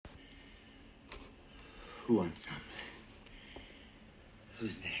Who wants some?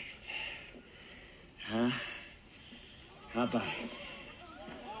 Who's next? Huh? How about it?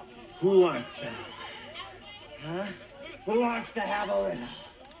 Who wants some? Huh? Who wants to have a little?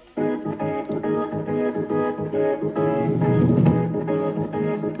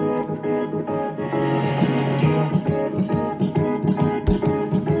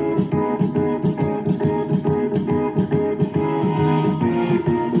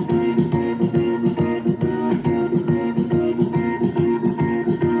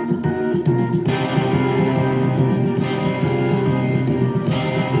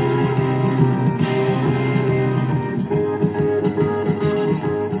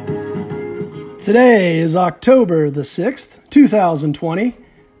 Today is October the 6th, 2020,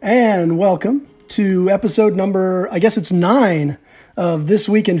 and welcome to episode number, I guess it's 9 of This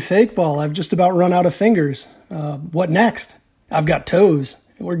Week in Fakeball. I've just about run out of fingers. What next? I've got toes.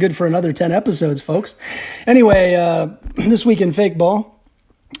 We're good for another 10 episodes, folks. Anyway, This Week in Fakeball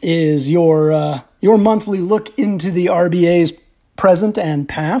is your monthly look into the RBA's present and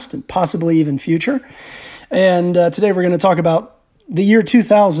past, and possibly even future. And today we're going to talk about the year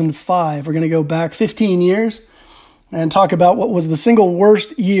 2005. We're going to go back 15 years and talk about what was the single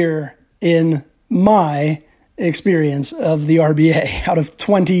worst year in my experience of the RBA. Out of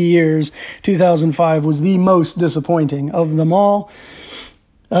 20 years, 2005 was the most disappointing of them all.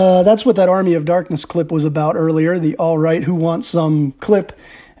 That's what that Army of Darkness clip was about earlier, the all right, who wants some clip,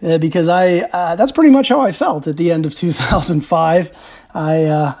 because that's pretty much how I felt at the end of 2005.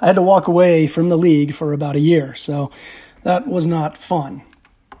 I had to walk away from the league for about a year, so that was not fun.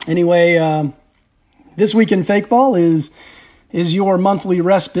 Anyway, This Week in Fakeball is your monthly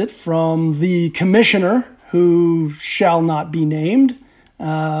respite from the commissioner, who shall not be named.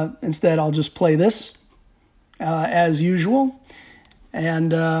 Instead, I'll just play this as usual.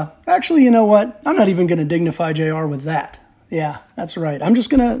 And actually, you know what? I'm not even going to dignify JR with that. Yeah, that's right. I'm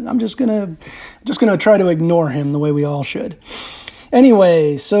just gonna try to ignore him the way we all should.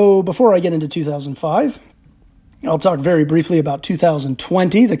 Anyway, so before I get into 2005. I'll talk very briefly about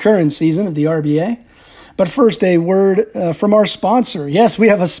 2020, the current season of the RBA. But first, a word from our sponsor. Yes, we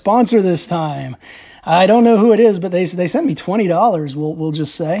have a sponsor this time. I don't know who it is, but they sent me $20, we'll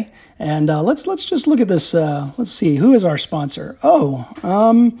just say. And let's just look at this. Let's see, who is our sponsor?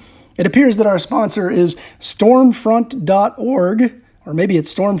 It appears that our sponsor is Stormfront.org, or maybe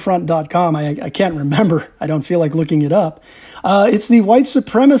it's Stormfront.com. I can't remember. I don't feel like looking it up. It's the white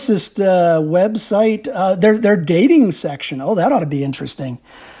supremacist website, their dating section. Oh, that ought to be interesting.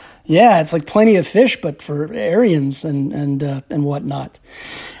 Yeah, it's like Plenty of Fish, but for Aryans and whatnot.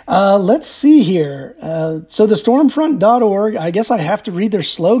 Let's see here. So the Stormfront.org, I guess I have to read their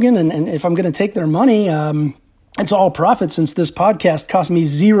slogan, and if I'm going to take their money, it's all profit, since this podcast cost me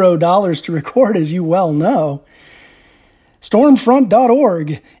 $0 to record, as you well know.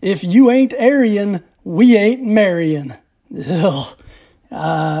 Stormfront.org, if you ain't Aryan, we ain't marryin'.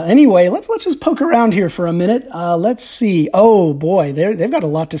 Anyway, let's just poke around here for a minute. Let's see. Oh boy, they've got a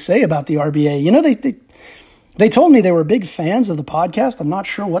lot to say about the RBA. You know, they told me they were big fans of the podcast. I'm not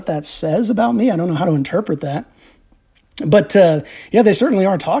sure what that says about me. I don't know how to interpret that. But yeah, they certainly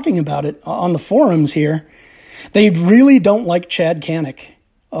are talking about it on the forums here. They really don't like Chad Kanik.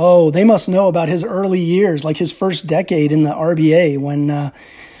 Oh, they must know about his early years, like his first decade in the RBA,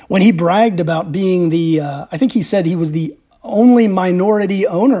 when he bragged about being I think he said he was the only minority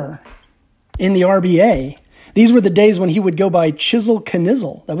owner in the RBA. These were the days when he would go by Chisel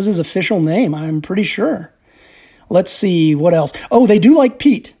Knizzle. That was his official name, I'm pretty sure. Let's see, what else? Oh, they do like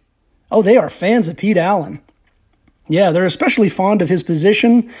Pete. Oh, they are fans of Pete Allen. Yeah, they're especially fond of his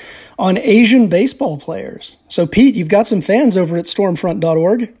position on Asian baseball players. So, Pete, you've got some fans over at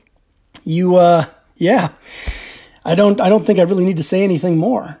Stormfront.org. Yeah. I don't think I really need to say anything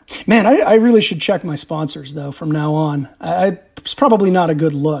more. Man, I really should check my sponsors, though, from now on. It's probably not a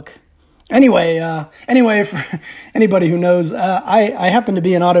good look. Anyway, for anybody who knows, I happen to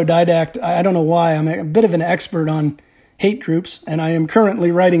be an autodidact. I don't know why. I'm a bit of an expert on hate groups, and I am currently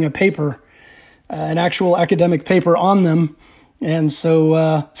writing a paper, an actual academic paper on them. And so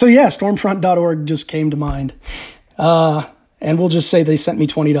yeah, Stormfront.org just came to mind. And we'll just say they sent me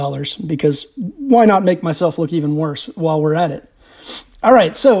 $20, because why not make myself look even worse while we're at it? All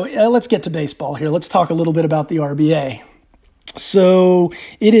right, so let's get to baseball here. Let's talk a little bit about the RBA. So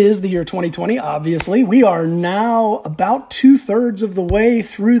it is the year 2020, obviously. We are now about 2/3 of the way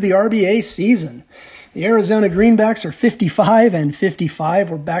through the RBA season. The Arizona Greenbacks are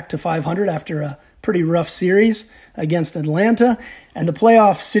 55-55. We're back to 500 after a pretty rough series against Atlanta. And the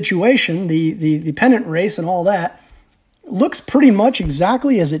playoff situation, the pennant race and all that, looks pretty much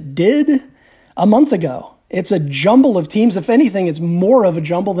exactly as it did a month ago. It's a jumble of teams. If anything, it's more of a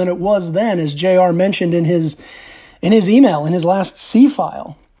jumble than it was then, as JR mentioned in his email, in his last C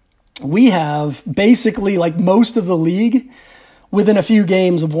file. We have basically like most of the league within a few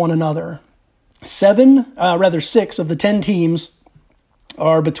games of one another. 6 of the 10 teams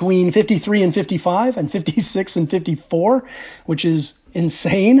are between 53 and 55 and 56 and 54, which is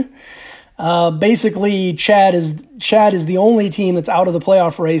insane. Basically, Chad is the only team that's out of the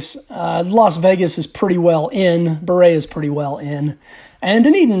playoff race. Las Vegas is pretty well in. Beret is pretty well in. And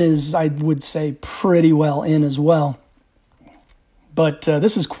Dunedin is, I would say, pretty well in as well. But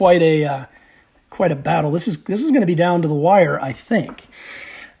this is quite a battle. This is going to be down to the wire, I think.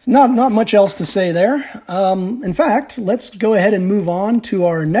 Not much else to say there. In fact, let's go ahead and move on to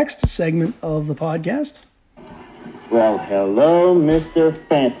our next segment of the podcast. Well, hello, Mr.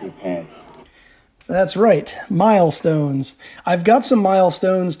 Fancy Pants. That's right, milestones. I've got some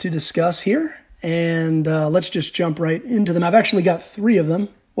milestones to discuss here, and let's just jump right into them. I've actually got 3 of them.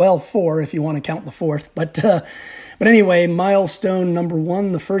 Well, 4 if you want to count the 4th. But anyway, milestone number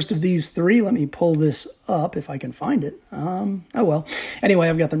 1, the first of these 3. Let me pull this up if I can find it. Oh well. Anyway,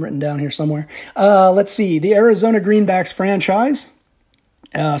 I've got them written down here somewhere. Let's see. The Arizona Greenbacks franchise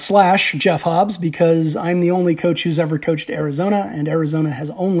 / Jeff Hobbs, because I'm the only coach who's ever coached Arizona, and Arizona has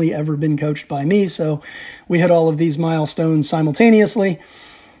only ever been coached by me. So we hit all of these milestones simultaneously.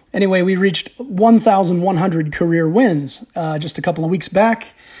 Anyway, we reached 1,100 career wins just a couple of weeks back.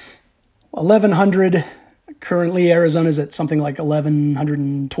 1,100. Currently, Arizona's at something like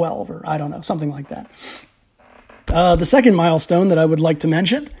 1,112, or I don't know, something like that. The second milestone that I would like to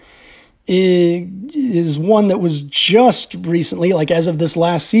mention is one that was just recently, like as of this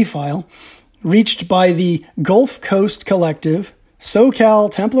last C file, reached by the Gulf Coast Collective,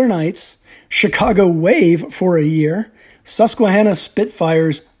 SoCal Templar Knights, Chicago Wave for a year, Susquehanna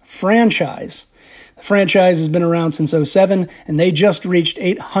Spitfires franchise. The franchise has been around since 2007, and they just reached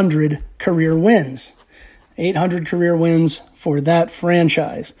 800 career wins. 800 career wins for that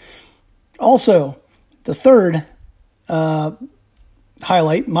franchise. Also, the third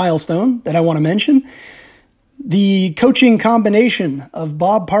highlight, milestone that I want to mention, the coaching combination of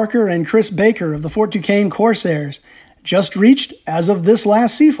Bob Parker and Chris Baker of the Fort Duquesne Corsairs just reached, as of this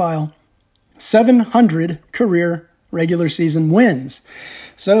last C-file, 700 career regular season wins.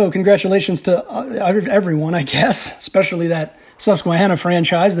 So congratulations to everyone, I guess, especially that Susquehanna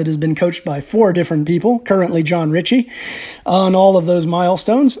franchise that has been coached by 4 different people, currently John Ritchie, on all of those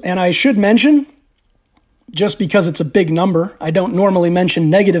milestones. And I should mention, just because it's a big number, I don't normally mention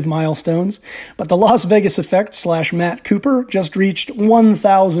negative milestones, but the Las Vegas Effect / Matt Cooper just reached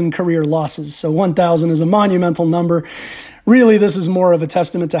 1,000 career losses. So 1,000 is a monumental number. Really, this is more of a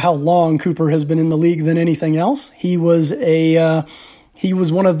testament to how long Cooper has been in the league than anything else. He was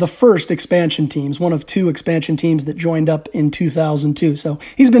one of the first expansion teams, one of 2 expansion teams that joined up in 2002. So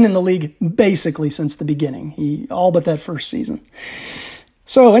he's been in the league basically since the beginning, all but that first season.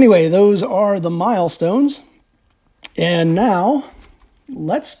 So anyway, those are the milestones. And now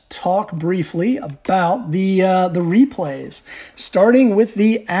let's talk briefly about the replays, starting with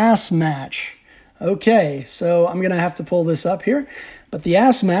the ass match. Okay, so I'm going to have to pull this up here. But the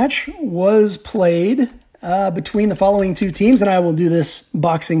ass match was played between the following 2 teams, and I will do this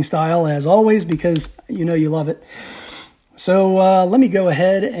boxing style as always because you know you love it. So let me go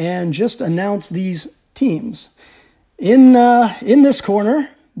ahead and just announce these teams. In this corner,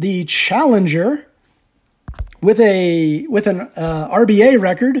 the challenger with an RBA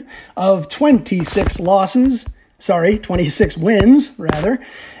record of 26 wins rather,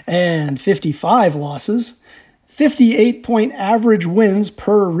 and 55 losses, 58-point average wins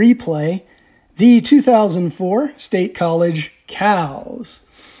per replay, the 2004 State College Cows.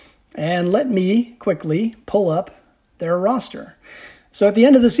 And let me quickly pull up their roster. So at the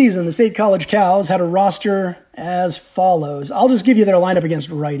end of the season, the State College Cows had a roster as follows. I'll just give you their lineup against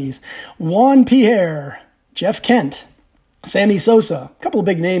righties. Juan Pierre, Jeff Kent, Sammy Sosa, a couple of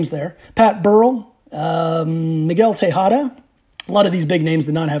big names there, Pat Burrell, Miguel Tejada. A lot of these big names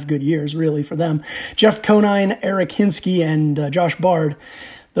did not have good years, really, for them. Jeff Conine, Eric Hinsky, and Josh Bard.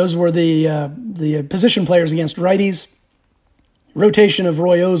 Those were the position players against righties. Rotation of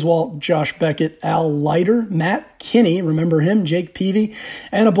Roy Oswalt, Josh Beckett, Al Leiter, Matt Kinney, remember him, Jake Peavy,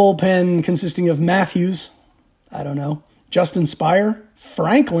 and a bullpen consisting of Matthews, I don't know, Justin Spire,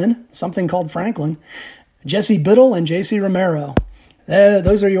 Franklin, something called Franklin, Jesse Biddle, and J.C. Romero.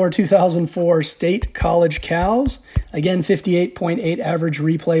 Those are your 2004 State College Cows. Again, 58.8 average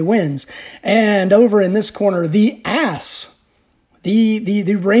replay wins. And over in this corner, the Ass,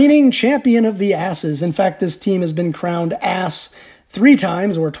 the reigning champion of the Asses. In fact, this team has been crowned Ass 3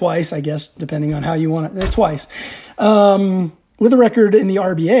 times or twice, I guess, depending on how you want it. Twice. With a record in the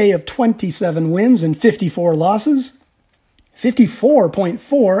RBA of 27 wins and 54 losses,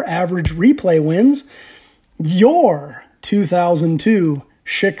 54.4 average replay wins, your 2002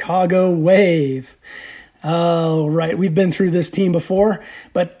 Chicago Wave. Oh, right. We've been through this team before,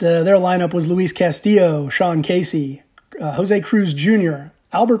 but their lineup was Luis Castillo, Sean Casey, Jose Cruz Jr.,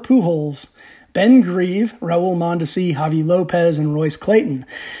 Albert Pujols, Ben Grieve, Raul Mondesi, Javi Lopez, and Royce Clayton.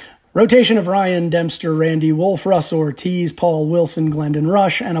 Rotation of Ryan Dempster, Randy Wolf, Russ Ortiz, Paul Wilson, Glendon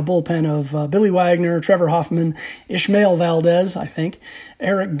Rush, and a bullpen of Billy Wagner, Trevor Hoffman, Ishmael Valdez, I think,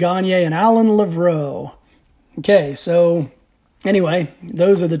 Eric Gagne, and Alan Levroux. Okay, so anyway,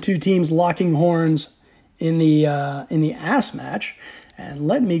 those are the 2 teams locking horns in the ass match. And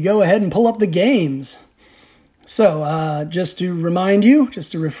let me go ahead and pull up the games. So just to remind you,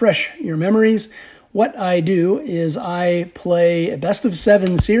 just to refresh your memories, what I do is I play a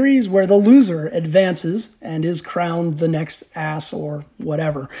best-of-7 series where the loser advances and is crowned the next ass or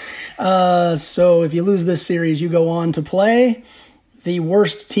whatever. So if you lose this series, you go on to play the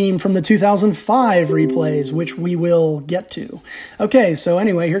worst team from the 2005 replays, which we will get to. Okay, so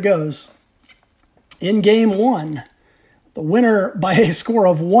anyway, here goes. In Game 1, the winner by a score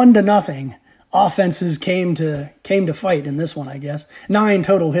of 1-0. Offenses came to fight in this one, I guess. 9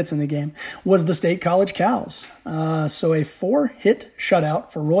 total hits in the game was the State College Cows. So a 4-hit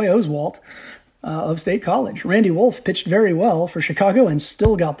shutout for Roy Oswalt of State College. Randy Wolf pitched very well for Chicago and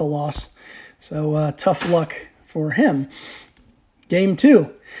still got the loss. So tough luck for him. Game 2,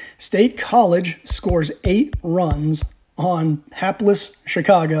 State College scores 8 runs on hapless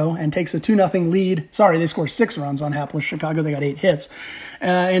Chicago and takes a 2-0 lead. Sorry, they score 6 runs on hapless Chicago. They got 8 hits.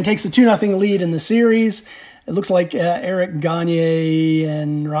 And takes a 2-0 lead in the series. It looks like Eric Gagne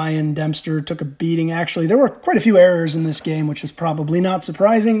and Ryan Dempster took a beating. Actually, there were quite a few errors in this game, which is probably not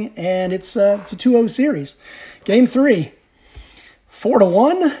surprising. And it's a 2-0 series. Game 3,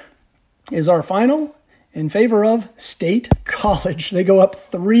 4-1 is our final in favor of State College. They go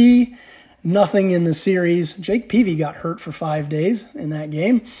up 3-0 in the series. Jake Peavy got hurt for 5 days in that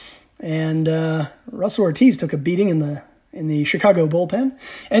game. And Russ Ortiz took a beating in the Chicago bullpen.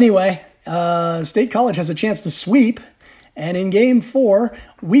 Anyway, State College has a chance to sweep, and in Game 4,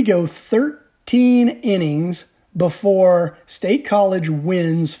 we go 13 innings before State College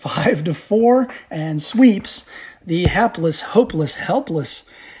wins 5-4 and sweeps the hapless, hopeless, helpless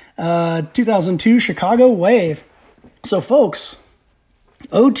 2002 Chicago Wave. So, folks,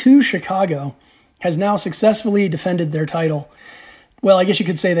 0-2 Chicago has now successfully defended their title. Well, I guess you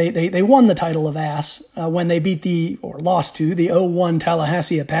could say they won the title of ass when they lost to the 0-1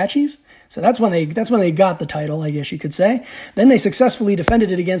 Tallahassee Apaches. So that's when they got the title, I guess you could say. Then they successfully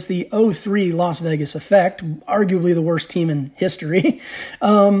defended it against the 0-3 Las Vegas Effect, arguably the worst team in history.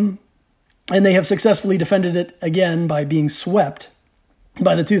 And they have successfully defended it again by being swept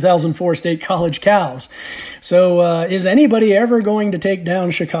by the 2004 State College Cows. So is anybody ever going to take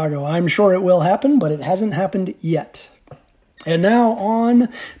down Chicago? I'm sure it will happen, but it hasn't happened yet. And now on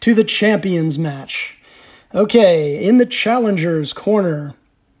to the champions match. Okay, in the challengers corner,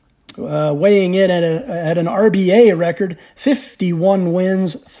 weighing in at an RBA record, 51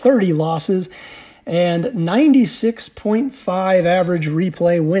 wins, 30 losses, and 96.5 average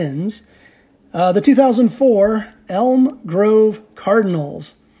replay wins, the 2004 Elm Grove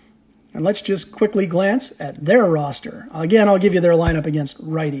Cardinals. And let's just quickly glance at their roster. Again, I'll give you their lineup against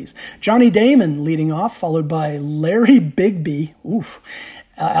righties. Johnny Damon leading off, followed by Larry Bigby.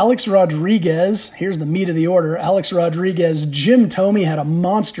 Alex Rodriguez, here's the meat of the order. Alex Rodriguez, Jim Thome had a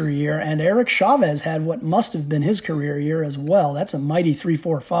monster year, and Eric Chavez had what must have been his career year as well. That's a mighty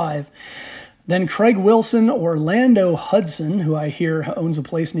 3-4-5. Then Craig Wilson, Orlando Hudson, who I hear owns a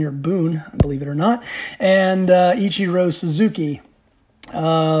place near Boone, believe it or not, and Ichiro Suzuki.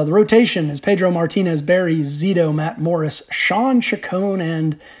 The rotation is Pedro Martinez, Barry Zito, Matt Morris, Sean Chacon,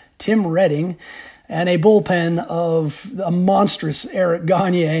 and Tim Redding, and a bullpen of a monstrous Eric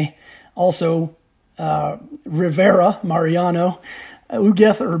Gagne, also Rivera, Mariano,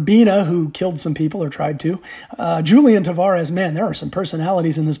 Ugeth Urbina, who killed some people or tried to, Julian Tavares. Man, there are some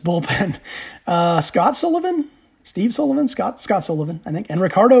personalities in this bullpen. Scott Sullivan, Scott Sullivan, I think, and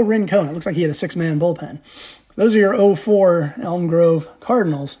Ricardo Rincon. It looks like he had a 6-man bullpen. Those are your 04 Elm Grove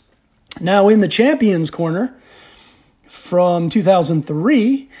Cardinals. Now in the champions corner, from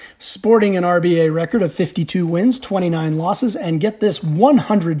 2003, sporting an RBA record of 52 wins, 29 losses, and get this,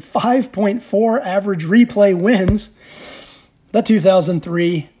 105.4 average replay wins, the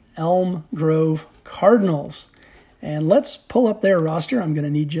 2003 Elm Grove Cardinals. And let's pull up their roster. I'm going to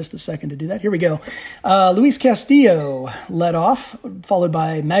need just a second to do that. Here we go. Luis Castillo led off, followed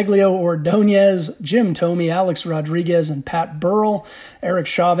by Maglio Ordonez, Jim Thome, Alex Rodriguez, and Pat Burrell. Eric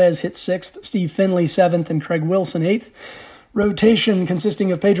Chavez hit 6th, Steve Finley 7th, and Craig Wilson 8th. Rotation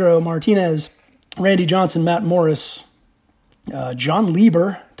consisting of Pedro Martinez, Randy Johnson, Matt Morris, John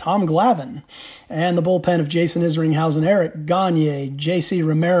Lieber, Tom Glavine, and the bullpen of Jason Isringhausen, Eric Gagne, J.C.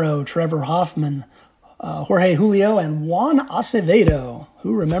 Romero, Trevor Hoffman, Jorge Julio, and Juan Acevedo.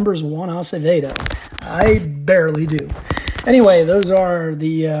 Who remembers Juan Acevedo? I barely do. Anyway, those are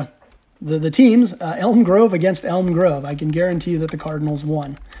the teams. Elm Grove against Elm Grove. I can guarantee you that the Cardinals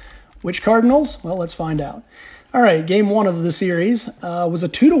won. Which Cardinals? Well, let's find out. All right, game 1 of the series was a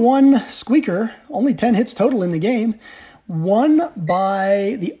 2-1 squeaker. Only 10 hits total in the game. Won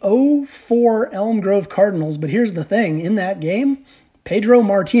by the 0-4 Elm Grove Cardinals. But here's the thing. In that game, Pedro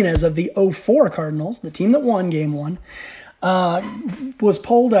Martinez of the 0-4 Cardinals, the team that won game 1, was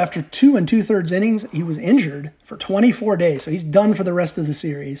pulled after 2 2/3 innings. He was injured for 24 days, so he's done for the rest of the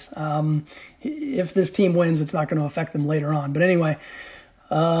series. If this team wins, it's not going to affect them later on. But anyway,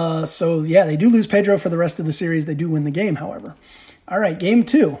 so yeah, they do lose Pedro for the rest of the series. They do win the game, however. All right, game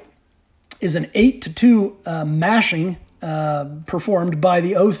 2 is an 8-2 mashing performed by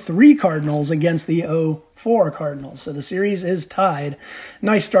the 0-3 Cardinals against the 0-4 Cardinals. So the series is tied.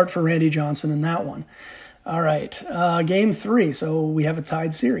 Nice start for Randy Johnson in that one. All right, game 3. So we have a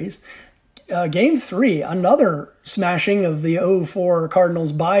tied series. Game 3, another smashing of the 0-4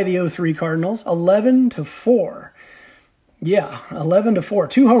 Cardinals by the 0-3 Cardinals, 11-4. Yeah, 11-4.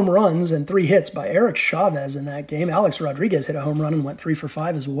 2 home runs and 3 hits by Eric Chavez in that game. Alex Rodriguez hit a home run and went 3 for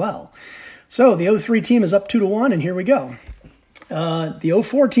 5 as well. So the 0-3 team is up 2-1, and here we go. The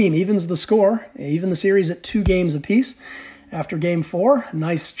 0-4 team evens the score, even the series at 2 games apiece. After game 4,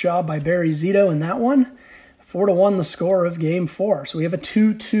 nice job by Barry Zito in that one. 4-1 the score of game 4. So we have a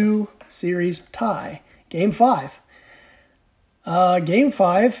 2-2 series tie. Game 5. Game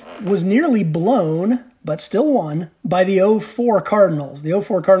 5 was nearly blown, but still won by the 0-4 Cardinals. The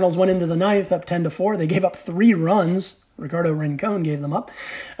 0-4 Cardinals went into the 9th up 10-4. They gave up 3 runs. Ricardo Rincon gave them up,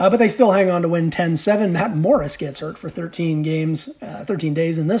 but they still hang on to win 10-7. Matt Morris gets hurt for 13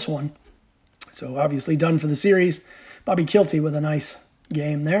 days in this one. So obviously done for the series. Bobby Kilty with a nice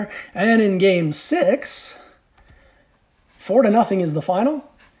game there. And in game 6, 4-0 is the final.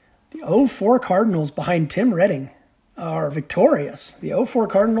 The 0-4 Cardinals behind Tim Redding are victorious. The 0-4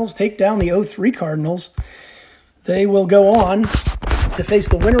 Cardinals take down the 0-3 Cardinals. They will go on to face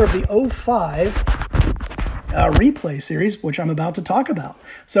the winner of the 0-5 replay series, which I'm about to talk about.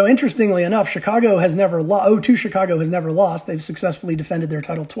 So interestingly enough, Chicago has never lost. 0-2 Chicago has never lost. They've successfully defended their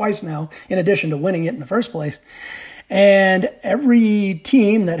title twice now, in addition to winning it in the first place. And every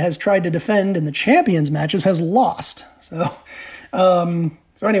team that has tried to defend in the champions matches has lost. So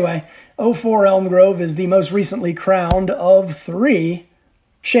anyway, 0-4 Elm Grove is the most recently crowned of 3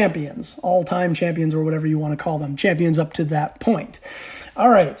 champions, all-time champions or whatever you want to call them, champions up to that point. All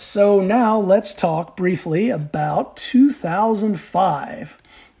right, so now let's talk briefly about 2005.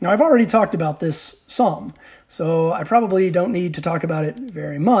 Now, I've already talked about this some, so I probably don't need to talk about it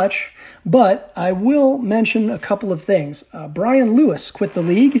very much, but I will mention a couple of things. Brian Lewis quit the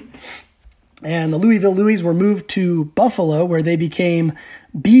league, and the Louisville Louis were moved to Buffalo, where they became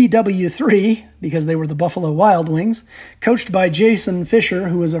BW3 because they were the Buffalo Wild Wings, coached by Jason Fisher,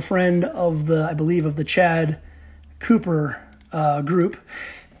 who was a friend of the Chad Cooper group.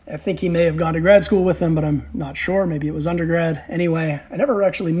 I think he may have gone to grad school with them, but I'm not sure. Maybe it was undergrad. Anyway, I never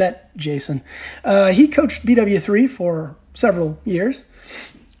actually met Jason. He coached BW3 for several years.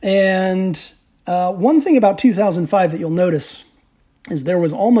 And one thing about 2005 that you'll notice is there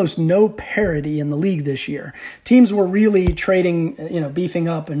was almost no parity in the league this year. Teams were really trading, beefing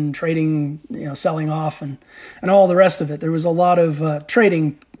up and trading, selling off and all the rest of it. There was a lot of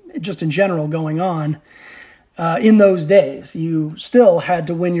trading just in general going on. In those days, you still had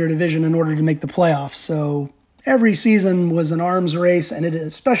to win your division in order to make the playoffs. So every season was an arms race, and it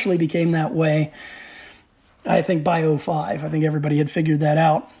especially became that way, I think, by 2005. I think everybody had figured that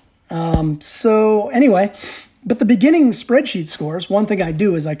out. So anyway, but the beginning spreadsheet scores, one thing I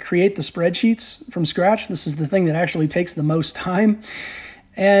do is I create the spreadsheets from scratch. This is the thing that actually takes the most time.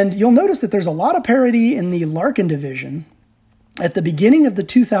 And you'll notice that there's a lot of parity in the Larkin division at the beginning of the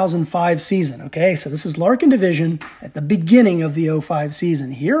 2005 season, okay? So this is Larkin Division at the beginning of the 2005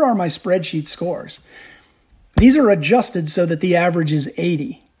 season. Here are my spreadsheet scores. These are adjusted so that the average is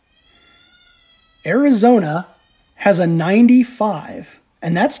 80. Arizona has a 95,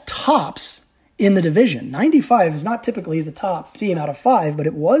 and that's tops in the division. 95 is not typically the top team out of 5, but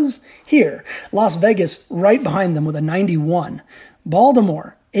it was here. Las Vegas right behind them with a 91.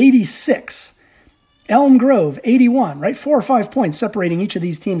 Baltimore, 86. Elm Grove, 81, right? 4 or 5 points separating each of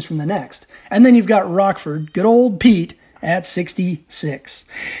these teams from the next. And then you've got Rockford, good old Pete, at 66.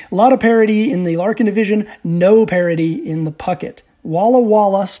 A lot of parity in the Larkin division, no parity in the Puckett. Walla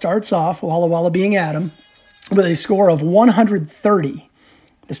Walla starts off, Walla Walla being Adam, with a score of 130.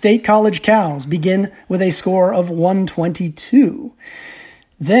 The State College Cows begin with a score of 122.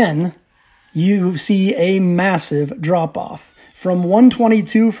 Then you see a massive drop-off from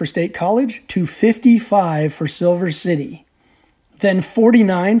 122 for State College to 55 for Silver City. Then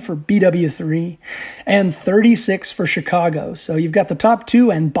 49 for BW3 and 36 for Chicago. So you've got the top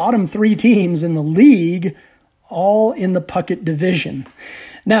 2 and bottom 3 teams in the league all in the Puckett division.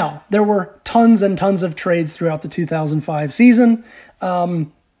 Now, there were tons and tons of trades throughout the 2005 season.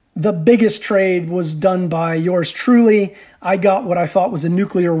 The biggest trade was done by yours truly. I got what I thought was a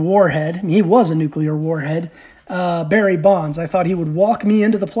nuclear warhead. I mean, he was a nuclear warhead. Barry Bonds. I thought he would walk me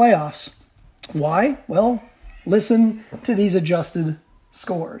into the playoffs. Why? Well, listen to these adjusted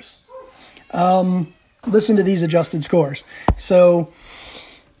scores. So,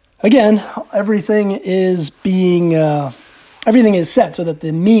 again, everything is set so that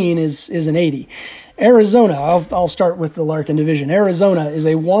the mean is an 80. Arizona, I'll start with the Larkin division. Arizona is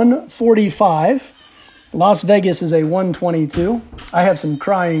a 145. Las Vegas is a 122. I have some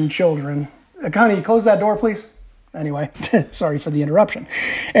crying children. Connie, close that door, please. Anyway, sorry for the interruption.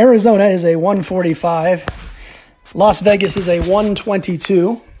 Arizona is a 145. Las Vegas is a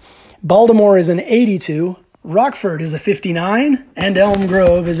 122. Baltimore is an 82. Rockford is a 59. And Elm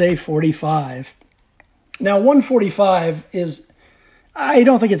Grove is a 45. Now, 145 is, I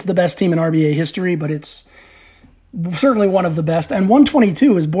don't think it's the best team in RBA history, but it's certainly one of the best. And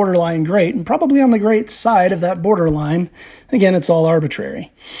 122 is borderline great, and probably on the great side of that borderline. Again, it's all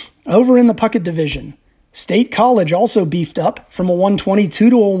arbitrary. Over in the Puckett division, State College also beefed up from a 122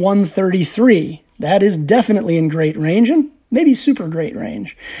 to a 133. That is definitely in great range, and maybe super great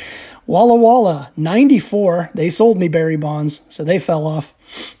range. Walla Walla, 94. They sold me Barry Bonds, so they fell off.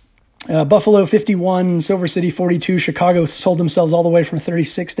 Buffalo 51, Silver City 42, Chicago sold themselves all the way from a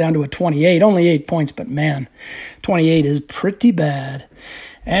 36 down to a 28. Only 8 points, but man, 28 is pretty bad.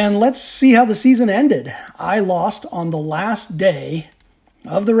 And let's see how the season ended. I lost on the last day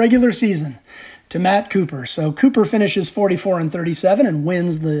of the regular season to Matt Cooper. So Cooper finishes 44-37 and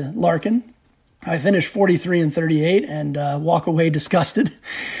wins the Larkin. I finish 43-38 and walk away disgusted.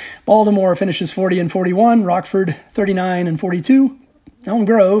 Baltimore finishes 40-41, Rockford 39-42, Elm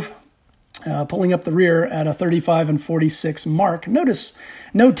Grove pulling up the rear at a 35-46 mark. Notice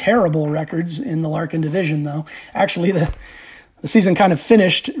no terrible records in the Larkin division, though. Actually, the season kind of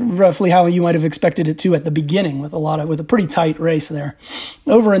finished roughly how you might have expected it to at the beginning, with a pretty tight race there.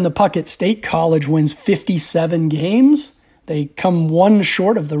 Over in the Puckett, State College wins 57 games. They come one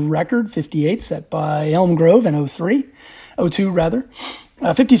short of the record, 58, set by Elm Grove in 02.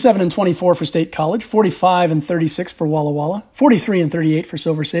 57-24 for State College, 45-36 for Walla Walla, 43-38 for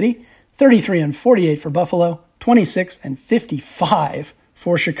Silver City, 33-48 for Buffalo, 26-55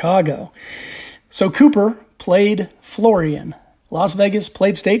 for Chicago. So Cooper played Florian. Las Vegas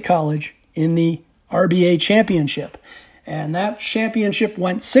played State College in the RBA championship. And that championship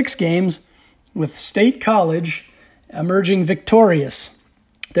went 6 games with State College emerging victorious.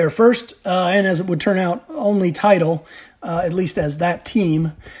 Their first, and as it would turn out, only title, at least as that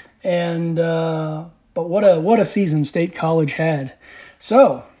team. And but what a season State College had.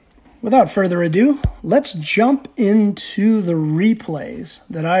 So, without further ado, let's jump into the replays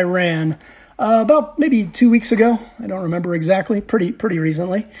that I ran about maybe 2 weeks ago. I don't remember exactly. Pretty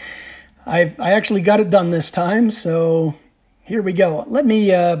recently. I actually got it done this time. So here we go. Let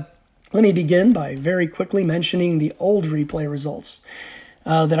me begin by very quickly mentioning the old replay results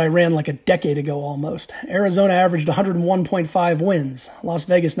that I ran like a decade ago almost. Arizona averaged 101.5 wins. Las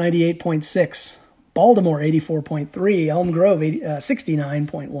Vegas 98.6. Baltimore 84.3. Elm Grove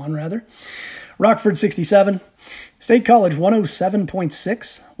 69.1 rather. Rockford 67. State College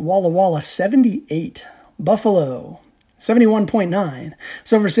 107.6. Walla Walla 78. Buffalo 71.9.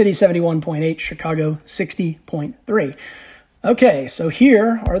 Silver City 71.8. Chicago 60.3. Okay, so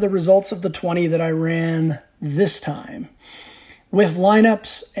here are the results of the 20 that I ran this time, with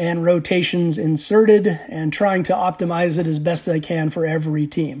lineups and rotations inserted and trying to optimize it as best I can for every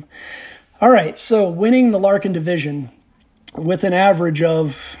team. All right, so winning the Larkin division with an average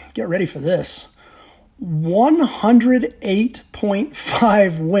of, get ready for this,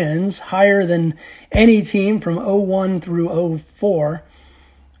 108.5 wins, higher than any team from 01 through 04.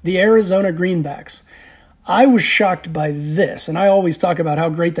 the Arizona Greenbacks. I was shocked by this, and I always talk about how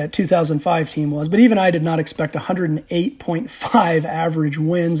great that 2005 team was, but even I did not expect 108.5 average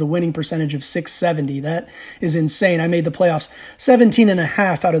wins, a winning percentage of .670. That is insane. I made the playoffs 17 and a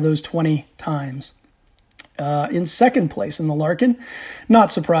half out of those 20 times. In second place in the Larkin,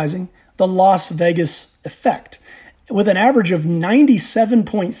 not surprising, the Las Vegas Effect, with an average of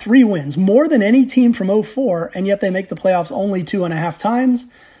 97.3 wins, more than any team from '04, and yet they make the playoffs only 2.5 times.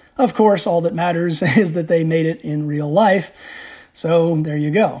 Of course, all that matters is that they made it in real life. So there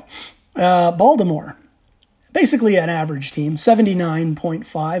you go. Baltimore, basically an average team,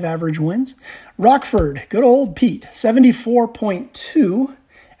 79.5 average wins. Rockford, good old Pete, 74.2.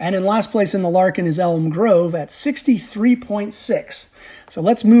 And in last place in the Larkin is Elm Grove at 63.6. So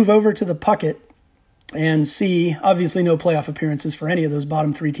let's move over to the Puckett and see, obviously no playoff appearances for any of those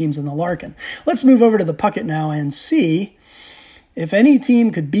bottom three teams in the Larkin. Let's move over to the Puckett now and see if any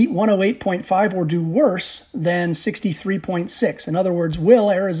team could beat 108.5 or do worse than 63.6. In other words, will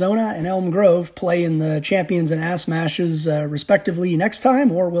Arizona and Elm Grove play in the Champions and Ass Mashes respectively next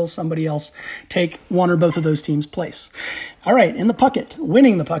time, or will somebody else take one or both of those teams' place? All right, in the Puckett,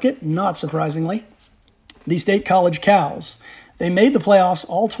 winning the Puckett, not surprisingly, the State College Cows. They made the playoffs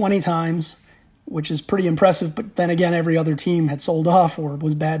all 20 times, which is pretty impressive, but then again, every other team had sold off or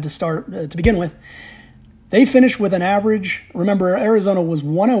was bad to start to begin with. They finished with an average, remember, Arizona was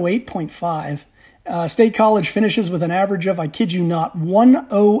 108.5. State College finishes with an average of, I kid you not,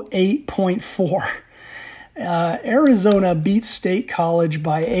 108.4. Arizona beats State College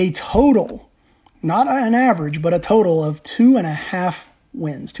by a total, not an average, but a total of 2.5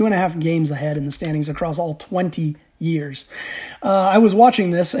 wins, 2.5 games ahead in the standings across all 20 years. I was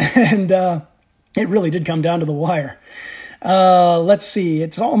watching this, and it really did come down to the wire. Let's see.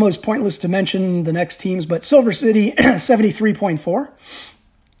 It's almost pointless to mention the next teams, but Silver City, 73.4.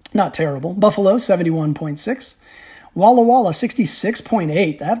 Not terrible. Buffalo, 71.6. Walla Walla,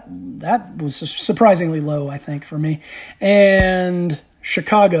 66.8. That was surprisingly low, I think, for me. And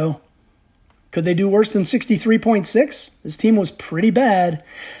Chicago, could they do worse than 63.6? This team was pretty bad.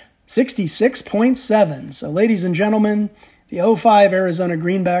 66.7. So, ladies and gentlemen, the 05 Arizona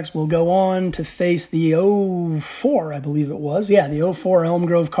Greenbacks will go on to face the 04, I believe it was. Yeah, the 04 Elm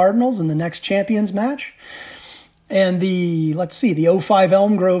Grove Cardinals in the next champions match. And the 05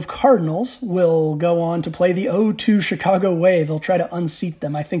 Elm Grove Cardinals will go on to play the 02 Chicago Wave. They'll try to unseat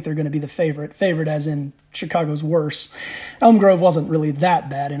them. I think they're going to be the favorite. Favorite as in Chicago's worse. Elm Grove wasn't really that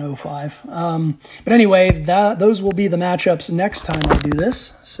bad in 05. But anyway, those will be the matchups next time I do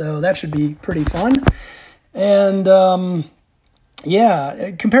this. So that should be pretty fun. And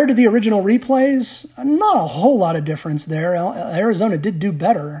yeah, compared to the original replays, not a whole lot of difference there. Arizona did do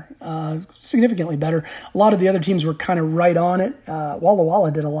better, significantly better. A lot of the other teams were kind of right on it. Walla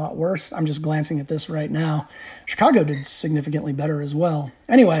Walla did a lot worse. I'm just glancing at this right now. Chicago did significantly better as well.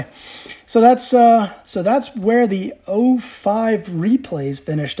 Anyway, so that's where the 05 replays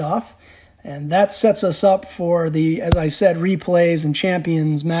finished off. And that sets us up for the, as I said, replays and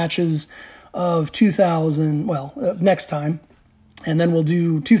champions matches of next time. And then we'll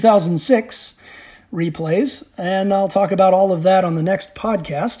do 2006 replays, and I'll talk about all of that on the next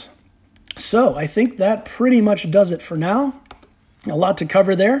podcast. So I think that pretty much does it for now. A lot to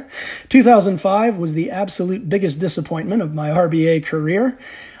cover there. 2005 was the absolute biggest disappointment of my RBA career.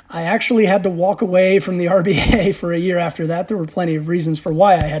 I actually had to walk away from the RBA for a year after that. There were plenty of reasons for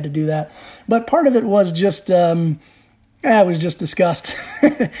why I had to do that. But part of it was just... I was just disgust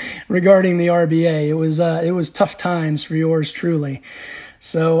regarding the RBA. It was tough times for yours truly.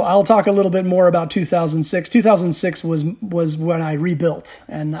 So I'll talk a little bit more about 2006. 2006 was when I rebuilt,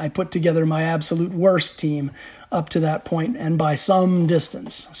 and I put together my absolute worst team up to that point, and by some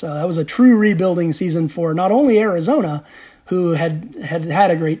distance. So that was a true rebuilding season for not only Arizona, who had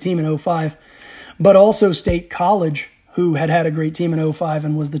a great team in 05, but also State College, who had a great team in 05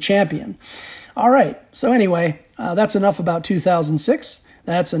 and was the champion. All right. So anyway, that's enough about 2006.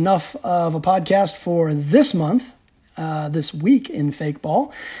 That's enough of a podcast for this month, this week in Fake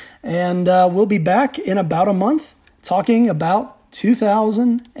Ball. And we'll be back in about a month talking about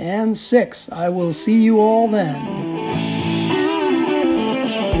 2006. I will see you all then.